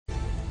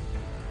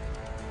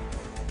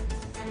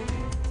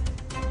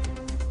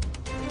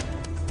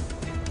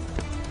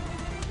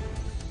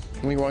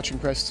You're watching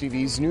Press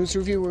TV's News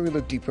Review, where we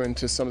look deeper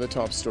into some of the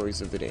top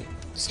stories of the day.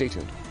 Stay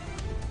tuned.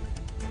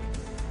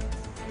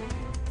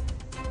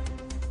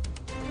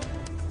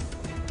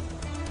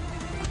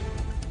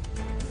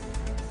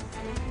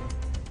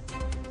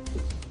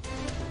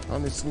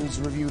 On this news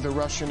review, the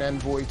Russian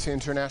envoy to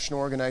international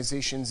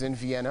organizations in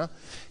Vienna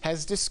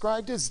has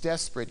described as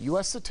desperate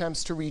U.S.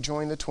 attempts to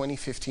rejoin the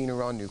 2015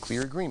 Iran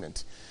nuclear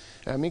agreement.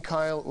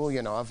 Mikhail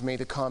Ulyanov made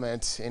the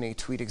comment in a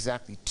tweet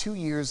exactly 2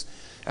 years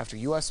after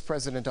U.S.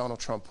 President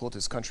Donald Trump pulled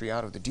his country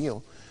out of the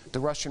deal.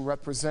 The Russian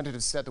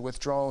representative said the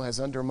withdrawal has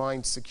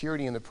undermined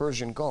security in the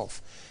Persian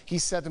Gulf. He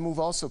said the move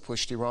also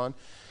pushed Iran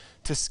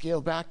to scale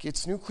back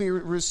its nuclear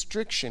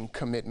restriction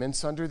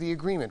commitments under the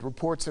agreement.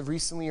 Reports have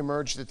recently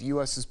emerged that the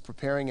U.S. is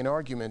preparing an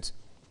argument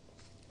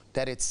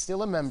that it's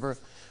still a member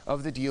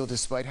of the deal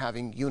despite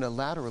having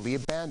unilaterally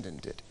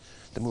abandoned it.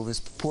 The move is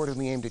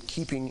purportedly aimed at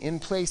keeping in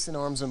place an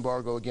arms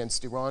embargo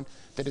against Iran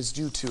that is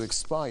due to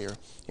expire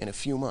in a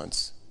few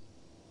months.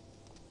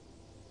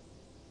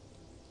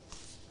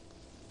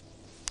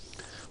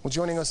 Well,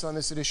 joining us on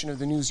this edition of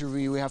the News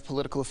Review, we have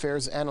political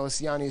affairs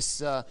analyst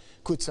Giannி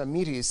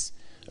Κουτσομύτη,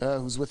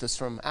 who's with us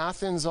from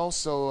Athens.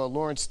 Also,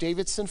 Lawrence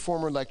Davidson,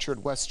 former lecturer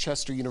at West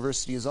Chester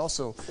University, is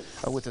also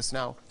with us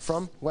now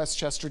from West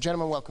Chester.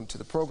 Gentlemen, welcome to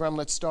the program.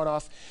 Let's start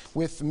off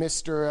with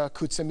Mr.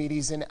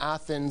 Κουτσομύτη in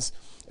Athens.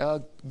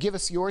 Give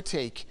us your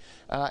take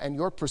and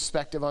your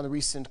perspective on the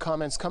recent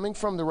comments coming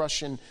from the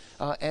Russian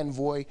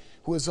envoy,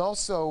 who has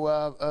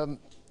also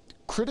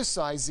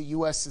criticized the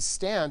U.S.'s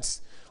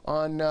stance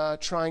on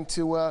trying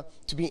to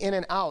be in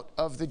and out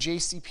of the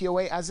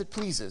JCPOA as it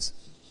pleases.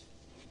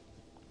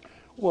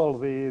 Well,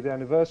 the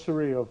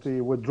anniversary of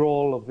the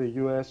withdrawal of the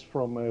U.S.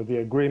 from the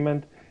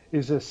agreement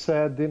is a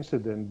sad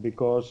incident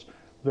because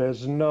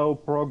there's no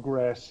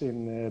progress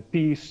in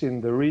peace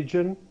in the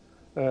region.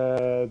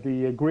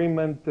 The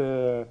agreement,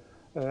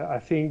 I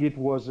think it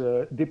was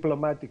a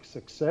diplomatic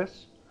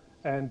success,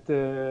 and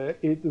the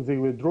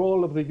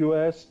withdrawal of the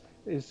U.S.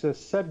 is a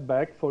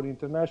setback for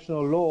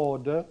international law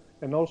order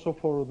and also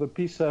for the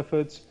peace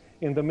efforts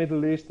in the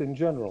Middle East in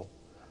general.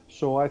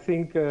 So I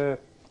think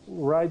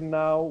right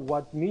now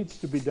what needs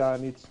to be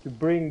done is to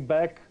bring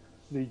back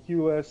the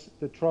U.S.,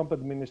 the Trump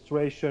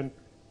administration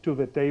to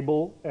the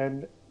table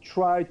and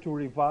try to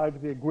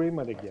revive the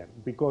agreement again,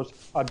 because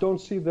I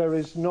don't see there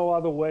is no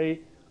other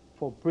way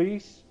for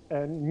peace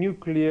and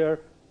nuclear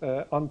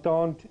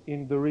entente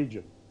in the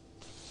region.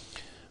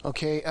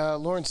 Okay,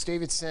 Lawrence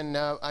Davidson,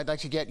 I'd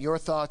like to get your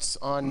thoughts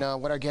on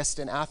what our guest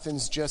in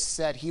Athens just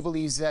said. He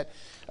believes that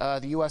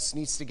the U.S.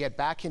 needs to get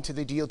back into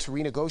the deal to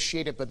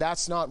renegotiate it, but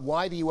that's not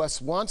why the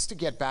U.S. wants to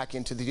get back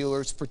into the deal,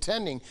 or is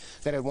pretending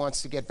that it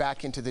wants to get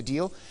back into the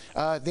deal.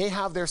 They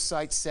have their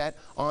sights set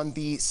on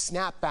the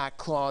snapback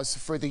clause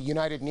for the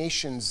United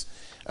Nations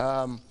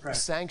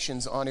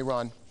sanctions on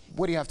Iran.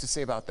 What do you have to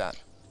say about that?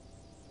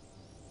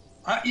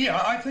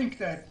 Yeah, I think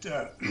that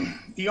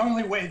the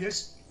only way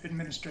this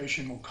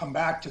administration will come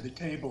back to the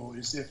table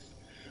is if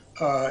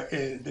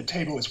the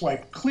table is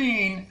wiped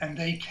clean and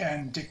they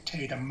can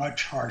dictate a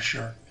much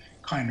harsher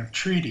kind of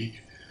treaty.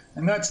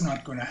 And that's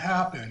not going to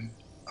happen.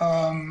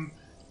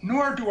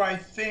 Nor do I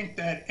think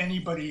that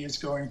anybody is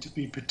going to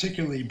be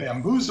particularly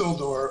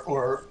bamboozled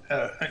or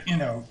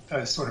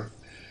sort of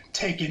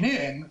taken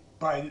in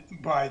by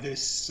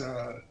this,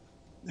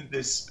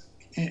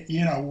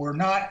 we're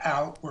not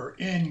out, we're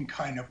in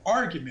kind of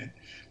argument.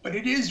 But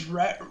it is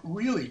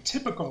really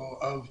typical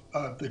of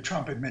the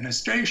Trump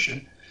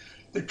administration.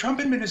 The Trump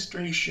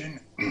administration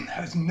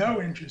has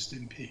no interest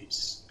in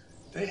peace.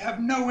 They have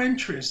no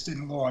interest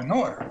in law and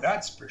order,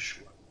 that's for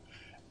sure.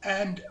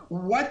 And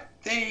how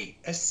they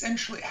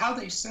essentially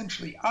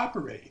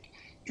operate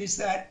is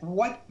that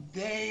what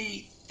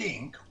they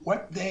think,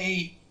 what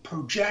they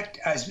project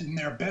as in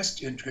their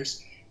best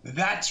interest,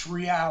 that's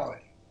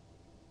reality.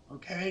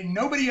 Okay?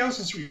 Nobody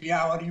else's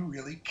reality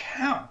really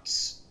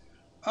counts.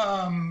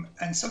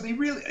 And so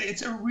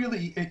it's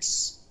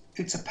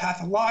a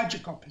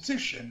pathological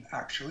position,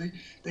 actually.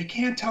 They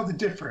can't tell the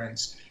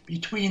difference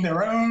between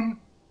their own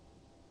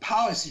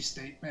policy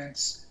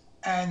statements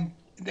and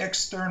the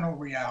external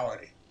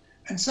reality.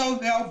 And so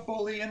they'll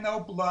bully and they'll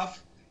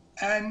bluff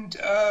and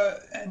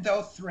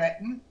they'll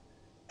threaten.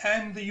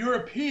 And the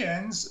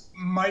Europeans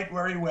might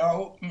very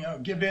well,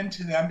 give in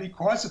to them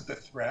because of the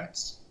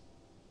threats.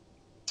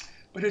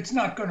 But it's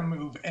not going to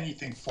move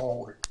anything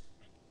forward.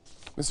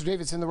 Mr.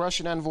 Davidson, the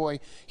Russian envoy,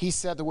 he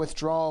said the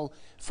withdrawal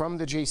from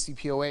the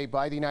JCPOA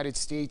by the United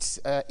States,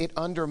 it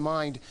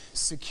undermined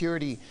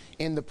security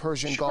in the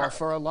Persian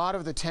Gulf. Are a lot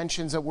of the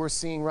tensions that we're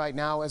seeing right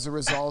now as a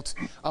result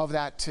of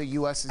that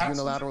U.S.'s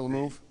unilateral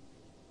move?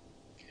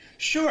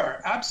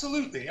 Sure,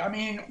 absolutely. I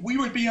mean, we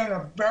would be in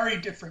a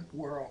very different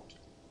world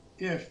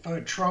if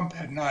Trump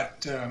had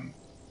not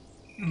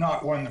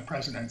won the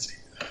presidency,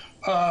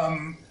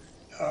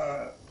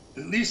 at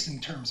least in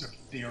terms of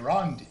the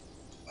Iran deal.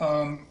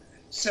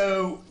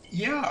 So,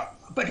 yeah,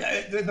 but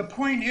the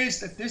point is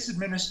that this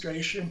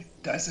administration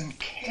doesn't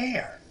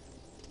care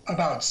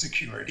about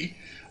security.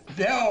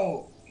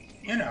 They'll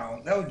you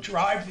know, they'll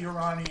drive the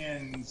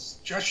Iranians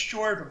just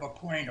short of a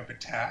point of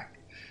attack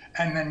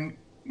and then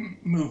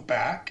move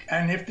back.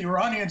 And if the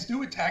Iranians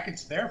do attack,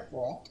 it's their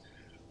fault.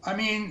 I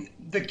mean,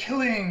 the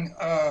killing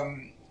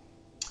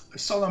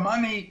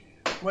Soleimani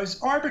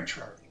was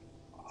arbitrary,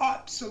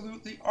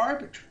 absolutely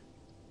arbitrary.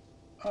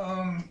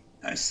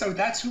 So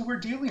that's who we're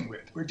dealing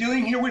with. We're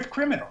dealing here with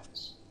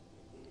criminals.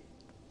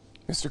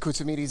 Mr.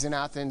 Kutsomyti's in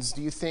Athens.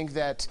 Do you think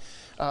that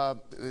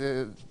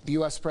the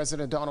U.S.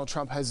 President Donald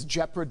Trump has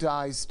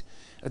jeopardized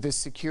the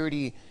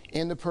security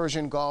in the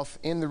Persian Gulf,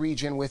 in the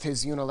region, with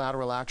his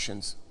unilateral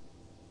actions?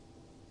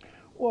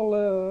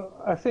 Well,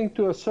 I think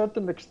to a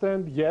certain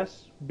extent,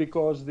 yes,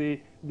 because the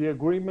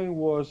agreement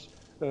was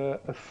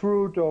a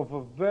fruit of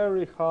a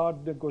very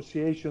hard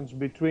negotiations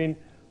between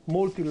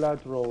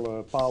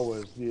multilateral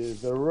powers,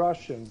 the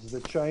Russians,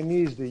 the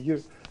Chinese,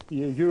 the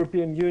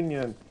European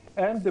Union,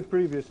 and the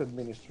previous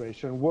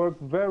administration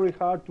worked very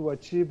hard to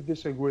achieve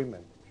this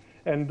agreement.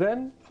 And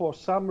then, for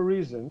some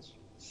reasons,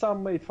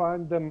 some may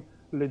find them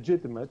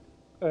legitimate,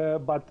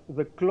 but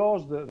the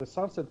clause, the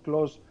sunset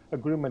clause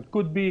agreement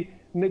could be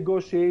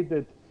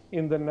negotiated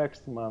in the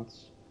next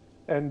months,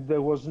 and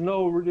there was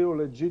no real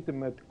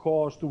legitimate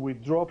cause to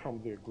withdraw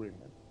from the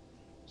agreement.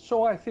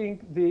 So I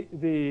think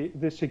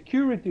the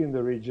security in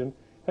the region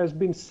has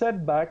been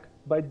set back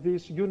by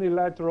this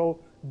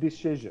unilateral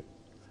decision.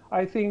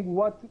 I think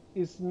what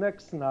is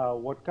next now,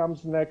 what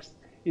comes next,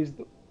 is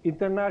the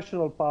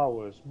international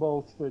powers,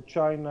 both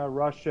China,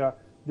 Russia,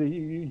 the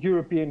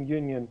European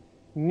Union,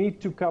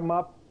 need to come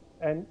up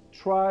and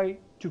try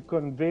to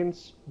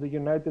convince the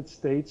United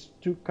States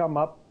to come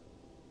up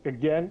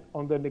again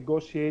on the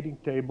negotiating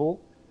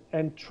table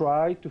and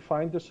try to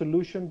find a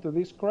solution to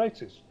this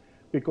crisis.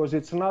 Because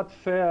it's not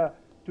fair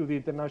to the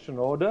international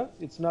order,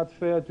 it's not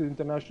fair to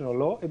international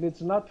law, and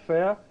it's not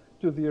fair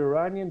to the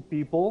Iranian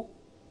people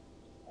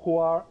who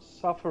are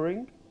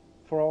suffering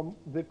from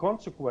the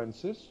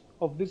consequences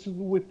of this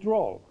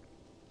withdrawal.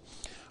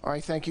 All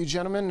right, thank you,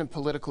 gentlemen.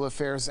 Political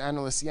affairs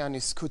analyst Gianni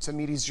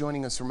Kutsomyti is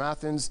joining us from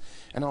Athens,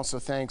 and also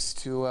thanks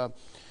to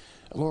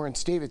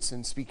Lawrence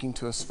Davidson speaking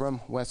to us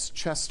from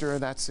Westchester.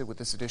 That's it with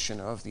this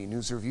edition of the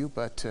News Review,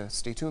 but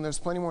stay tuned. There's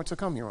plenty more to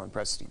come here on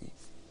Press TV.